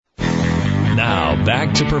Now,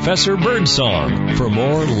 back to Professor Birdsong for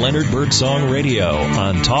more Leonard Birdsong Radio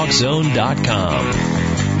on TalkZone.com.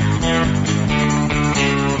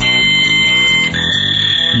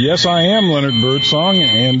 Yes, I am Leonard Birdsong,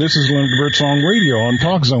 and this is Leonard Birdsong Radio on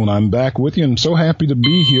TalkZone. I'm back with you. I'm so happy to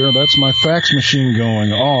be here. That's my fax machine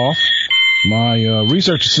going off. My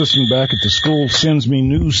research assistant back at the school sends me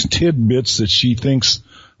news tidbits that she thinks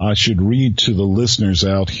I should read to the listeners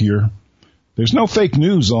out here. There's no fake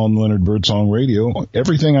news on Leonard Birdsong Radio.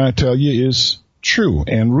 Everything I tell you is true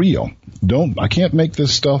and real. I can't make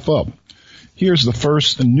this stuff up. Here's the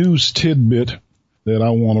first news tidbit that I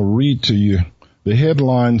want to read to you. The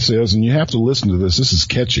headline says, and you have to listen to this, this is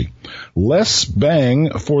catchy, less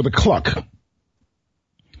bang for the cluck.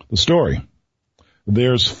 The story.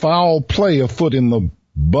 There's foul play afoot in the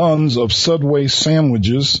buns of Subway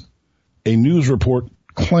sandwiches, a news report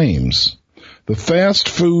claims. The fast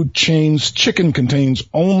food chain's chicken contains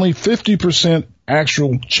only 50%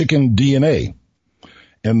 actual chicken DNA,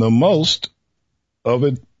 and the most of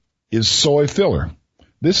it is soy filler.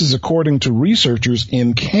 This is according to researchers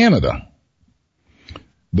in Canada.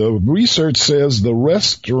 The research says the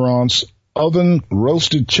restaurant's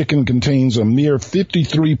oven-roasted chicken contains a mere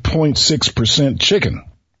 53.6% chicken,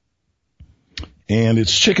 and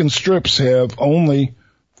its chicken strips have only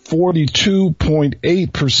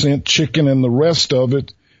 42.8% chicken, and the rest of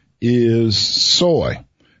it is soy.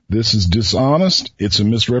 This is dishonest. It's a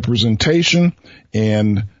misrepresentation,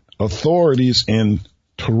 and authorities in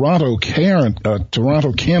Toronto,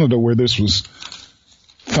 Canada, where this was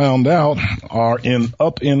found out, are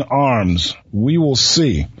up in arms. We will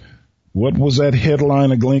see. What was that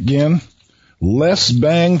headline again? Less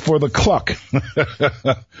bang for the cluck.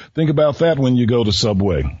 Think about that when you go to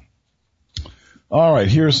Subway. All right,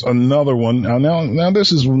 here's another one. Now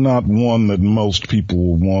this is not one that most people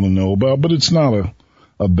will want to know about, but it's not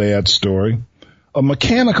a bad story. A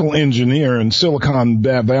mechanical engineer in Silicon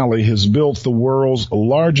Valley has built the world's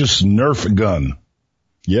largest Nerf gun.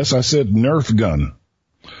 Yes, I said Nerf gun.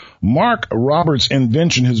 Mark Roberts'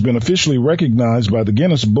 invention has been officially recognized by the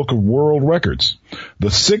Guinness Book of World Records. The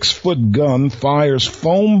 6-foot gun fires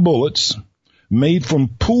foam bullets made from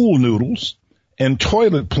pool noodles and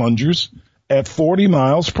toilet plungers at 40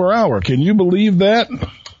 miles per hour. Can you believe that?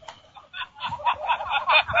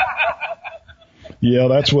 Yeah,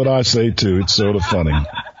 that's what I say too. It's sort of funny.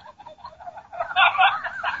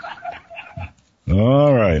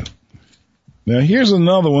 All right. Now, here's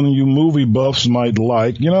another one you movie buffs might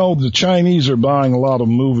like. You know, the Chinese are buying a lot of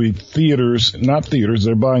movie theaters, not theaters,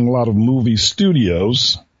 they're buying a lot of movie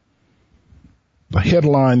studios. The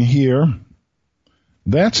headline here,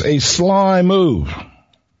 that's a sly move.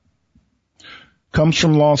 Comes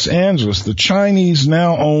from Los Angeles. The Chinese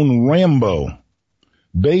now own Rambo.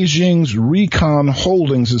 Beijing's Recon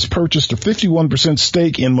Holdings has purchased a 51%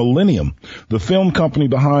 stake in Millennium, the film company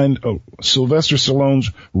behind Sylvester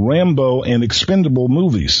Stallone's Rambo and Expendable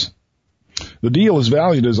movies. The deal is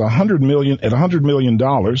valued as $100 million,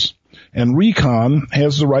 and Recon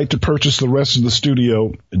has the right to purchase the rest of the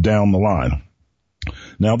studio down the line.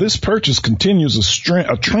 Now, this purchase continues a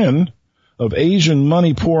trend of Asian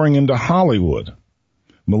money pouring into Hollywood.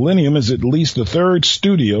 Millennium is at least the third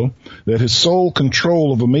studio that has sole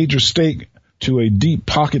control of a major stake to a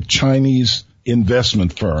deep-pocket Chinese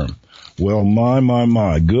investment firm. Well,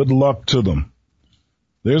 my, good luck to them.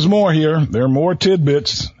 There's more here. There are more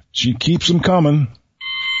tidbits. She keeps them coming.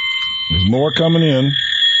 There's more coming in.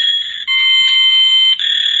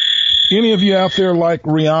 Any of you out there like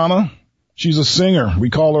Rihanna? She's a singer.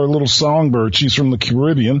 We call her a little songbird. She's from the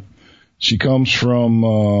Caribbean. She comes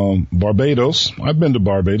from Barbados. I've been to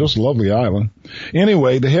Barbados, lovely island.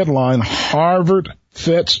 Anyway, the headline, Harvard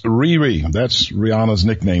Fets Riri. That's Rihanna's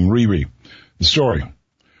nickname, Riri. The story.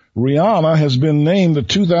 Rihanna has been named the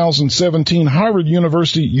 2017 Harvard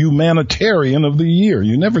University Humanitarian of the Year.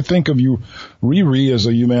 You never think of Riri as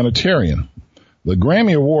a humanitarian. The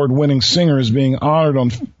Grammy Award-winning singer is being honored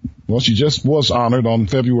she just was honored on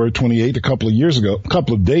February 28th, a couple of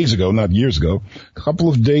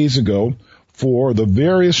days ago, for the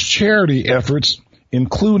various charity efforts,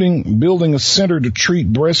 including building a center to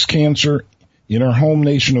treat breast cancer in her home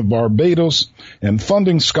nation of Barbados and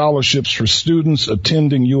funding scholarships for students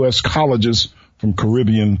attending U.S. colleges from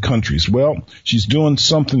Caribbean countries. Well, she's doing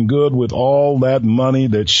something good with all that money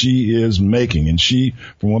that she is making, and she,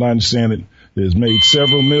 from what I understand, it has made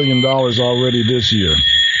several $1 million already this year.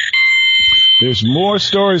 There's more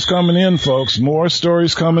stories coming in, folks. More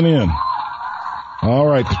stories coming in. All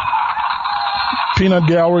right. Peanut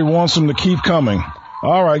Gallery wants them to keep coming.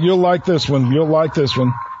 All right. You'll like this one.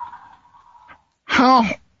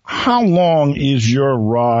 How long is your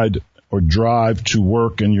ride or drive to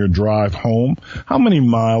work and your drive home? How many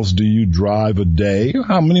miles do you drive a day?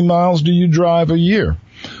 How many miles do you drive a year?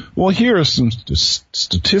 Well, here are some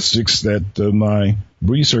statistics that my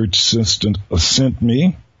research assistant sent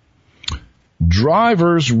me.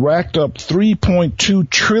 Drivers racked up 3.2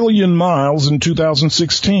 trillion miles in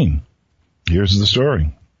 2016. Here's the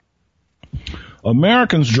story.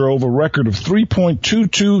 Americans drove a record of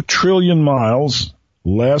 3.22 trillion miles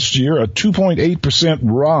last year, a 2.8%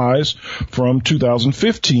 rise from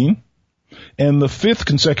 2015, and the fifth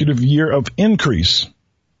consecutive year of increase.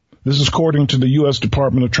 This is according to the U.S.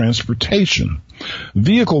 Department of Transportation.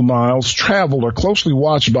 Vehicle miles traveled are closely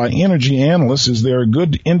watched by energy analysts as they are a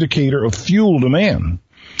good indicator of fuel demand.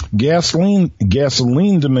 Gasoline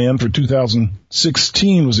demand for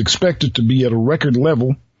 2016 was expected to be at a record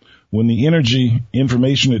level when the Energy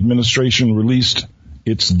Information Administration released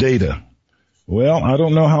its data. Well, I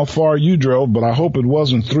don't know how far you drove, but I hope it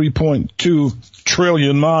wasn't 3.2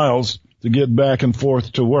 trillion miles to get back and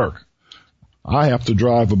forth to work. I have to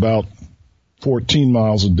drive about 14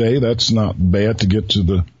 miles a day. That's not bad to get to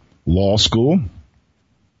the law school.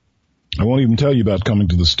 I won't even tell you about coming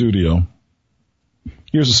to the studio.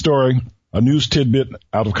 Here's a story, a news tidbit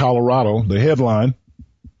out of Colorado. The headline,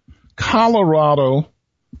 Colorado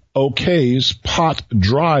okays pot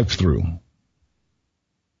drive-through.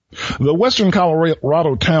 The western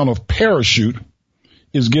Colorado town of Parachute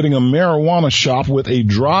is getting a marijuana shop with a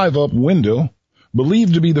drive-up window,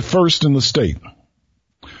 believed to be the first in the state.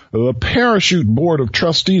 The Parachute Board of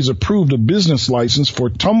Trustees approved a business license for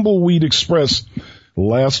Tumbleweed Express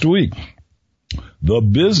last week. The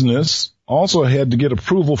business also had to get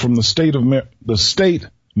approval from the state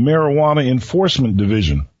Marijuana Enforcement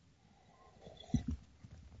Division.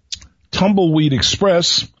 Tumbleweed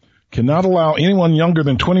Express cannot allow anyone younger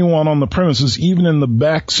than 21 on the premises, even in the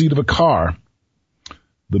back seat of a car.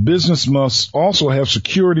 The business must also have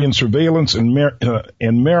security and surveillance, and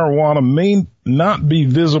marijuana may not be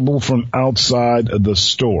visible from outside the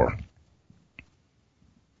store.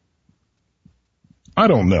 I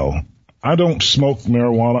don't know. I don't smoke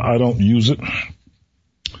marijuana. I don't use it.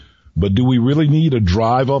 But do we really need a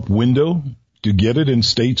drive-up window to get it in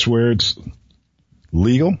states where it's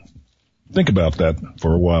legal? Think about that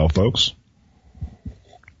for a while, folks.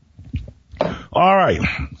 All right.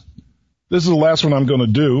 This is the last one I'm going to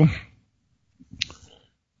do.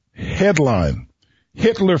 Headline,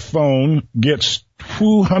 Hitler phone gets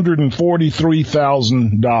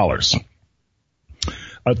 $243,000.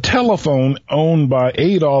 A telephone owned by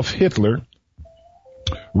Adolf Hitler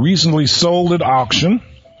recently sold at auction.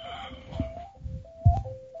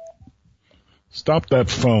 Stop that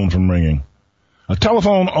phone from ringing. A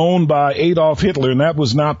telephone owned by Adolf Hitler, and that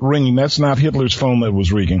was not ringing. That's not Hitler's phone that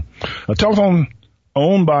was ringing. A telephone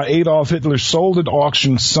owned by Adolf Hitler sold at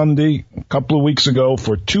auction Sunday, a couple of weeks ago,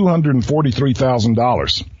 for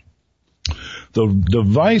 $243,000. The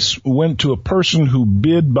device went to a person who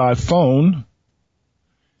bid by phone,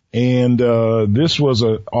 and this was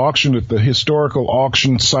an auction at the historical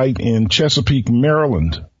auction site in Chesapeake,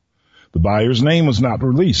 Maryland. The buyer's name was not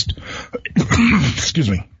released. Excuse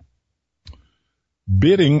me.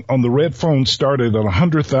 Bidding on the red phone started at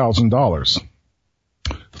 $100,000.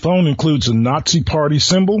 The phone includes a Nazi Party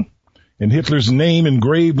symbol and Hitler's name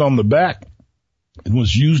engraved on the back. It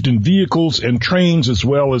was used in vehicles and trains as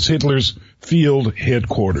well as Hitler's field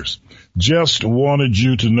headquarters. Just wanted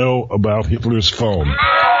you to know about Hitler's phone.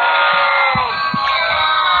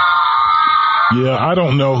 Yeah, I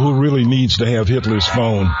don't know who really needs to have Hitler's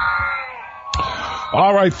phone.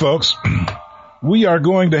 All right, folks. We are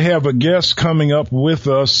going to have a guest coming up with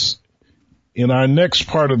us in our next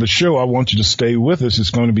part of the show. I want you to stay with us. It's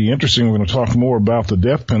going to be interesting. We're going to talk more about the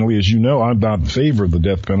death penalty. As you know, I'm not in favor of the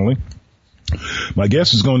death penalty. My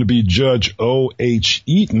guest is going to be Judge O.H.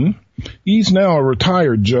 Eaton. He's now a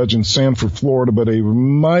retired judge in Sanford, Florida, but a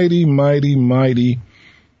mighty,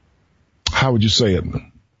 how would you say it,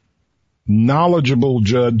 knowledgeable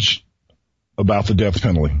judge about the death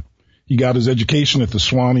penalty. He got his education at the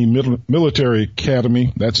Swanee Military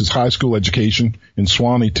Academy. That's his high school education in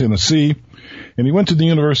Swanee, Tennessee. And he went to the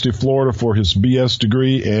University of Florida for his BS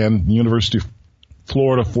degree and the University of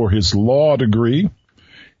Florida for his law degree.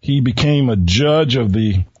 He became a judge of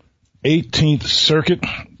the 18th Circuit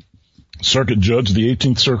judge, the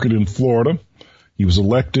 18th Circuit in Florida. He was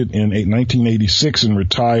elected in 1986 and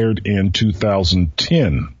retired in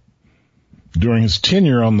 2010. During his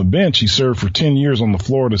tenure on the bench, he served for 10 years on the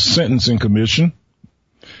Florida Sentencing Commission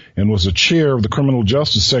and was a chair of the Criminal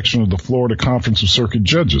Justice Section of the Florida Conference of Circuit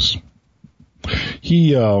Judges.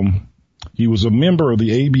 He He was a member of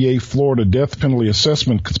the ABA Florida Death Penalty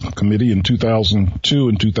Assessment Committee in 2002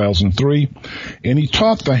 and 2003, and he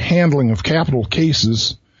taught the handling of capital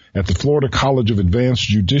cases at the Florida College of Advanced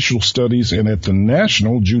Judicial Studies and at the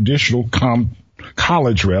National Judicial College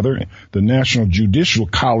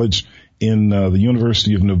in the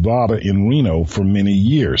University of Nevada in Reno for many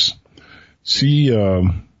years.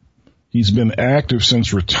 He's been active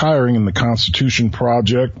since retiring in the Constitution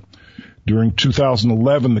Project. During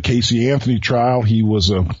 2011, the Casey Anthony trial, he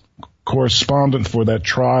was a correspondent for that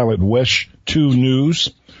trial at West 2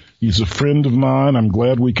 News. He's a friend of mine. I'm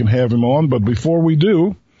glad we can have him on. But before we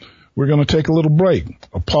do, we're going to take a little break,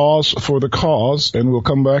 a pause for the cause, and we'll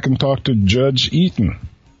come back and talk to Judge Eaton.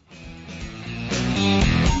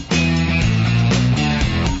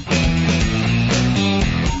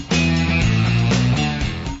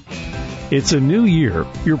 It's a new year.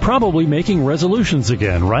 You're probably making resolutions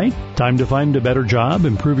again, right? Time to find a better job,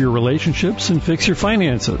 improve your relationships, and fix your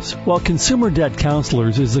finances. Well, Consumer Debt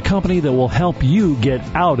Counselors is the company that will help you get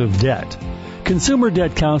out of debt. Consumer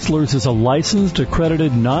Debt Counselors is a licensed,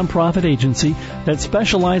 accredited nonprofit agency that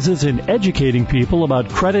specializes in educating people about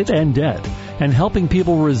credit and debt and helping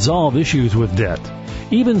people resolve issues with debt,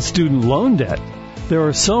 even student loan debt. There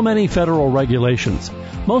are so many federal regulations.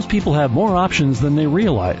 Most people have more options than they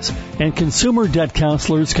realize, and Consumer Debt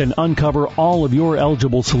Counselors can uncover all of your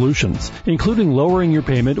eligible solutions, including lowering your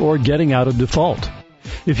payment or getting out of default.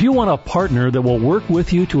 If you want a partner that will work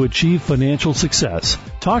with you to achieve financial success,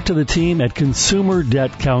 talk to the team at Consumer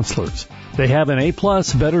Debt Counselors. They have an A+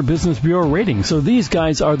 Better Business Bureau rating, so these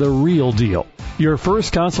guys are the real deal. Your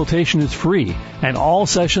first consultation is free, and all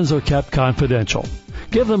sessions are kept confidential.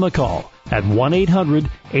 Give them a call at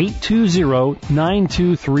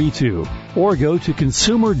 1-800-820-9232 or go to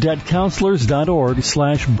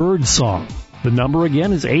consumerdebtcounselors.org/birdsong. The number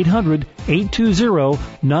again is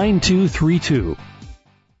 800-820-9232.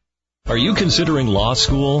 Are you considering law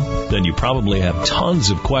school? Then you probably have tons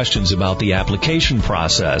of questions about the application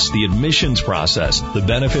process, the admissions process, the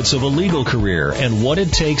benefits of a legal career, and what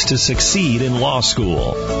it takes to succeed in law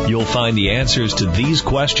school. You'll find the answers to these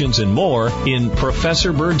questions and more in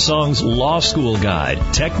Professor Birdsong's Law School Guide,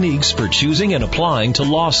 Techniques for Choosing and Applying to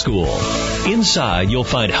Law School. Inside, you'll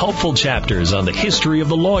find helpful chapters on the history of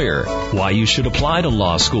the lawyer, why you should apply to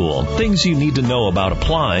law school, things you need to know about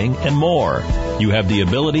applying, and more. You have the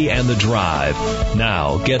ability and the drive.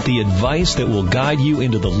 Now, get the advice that will guide you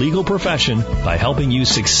into the legal profession by helping you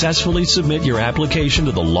successfully submit your application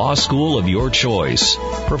to the law school of your choice.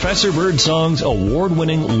 Professor Birdsong's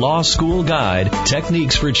award-winning Law School Guide,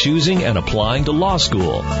 Techniques for Choosing and Applying to Law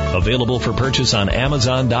School. Available for purchase on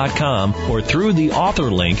Amazon.com or through the author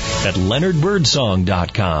link at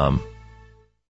leonardbirdsong.com.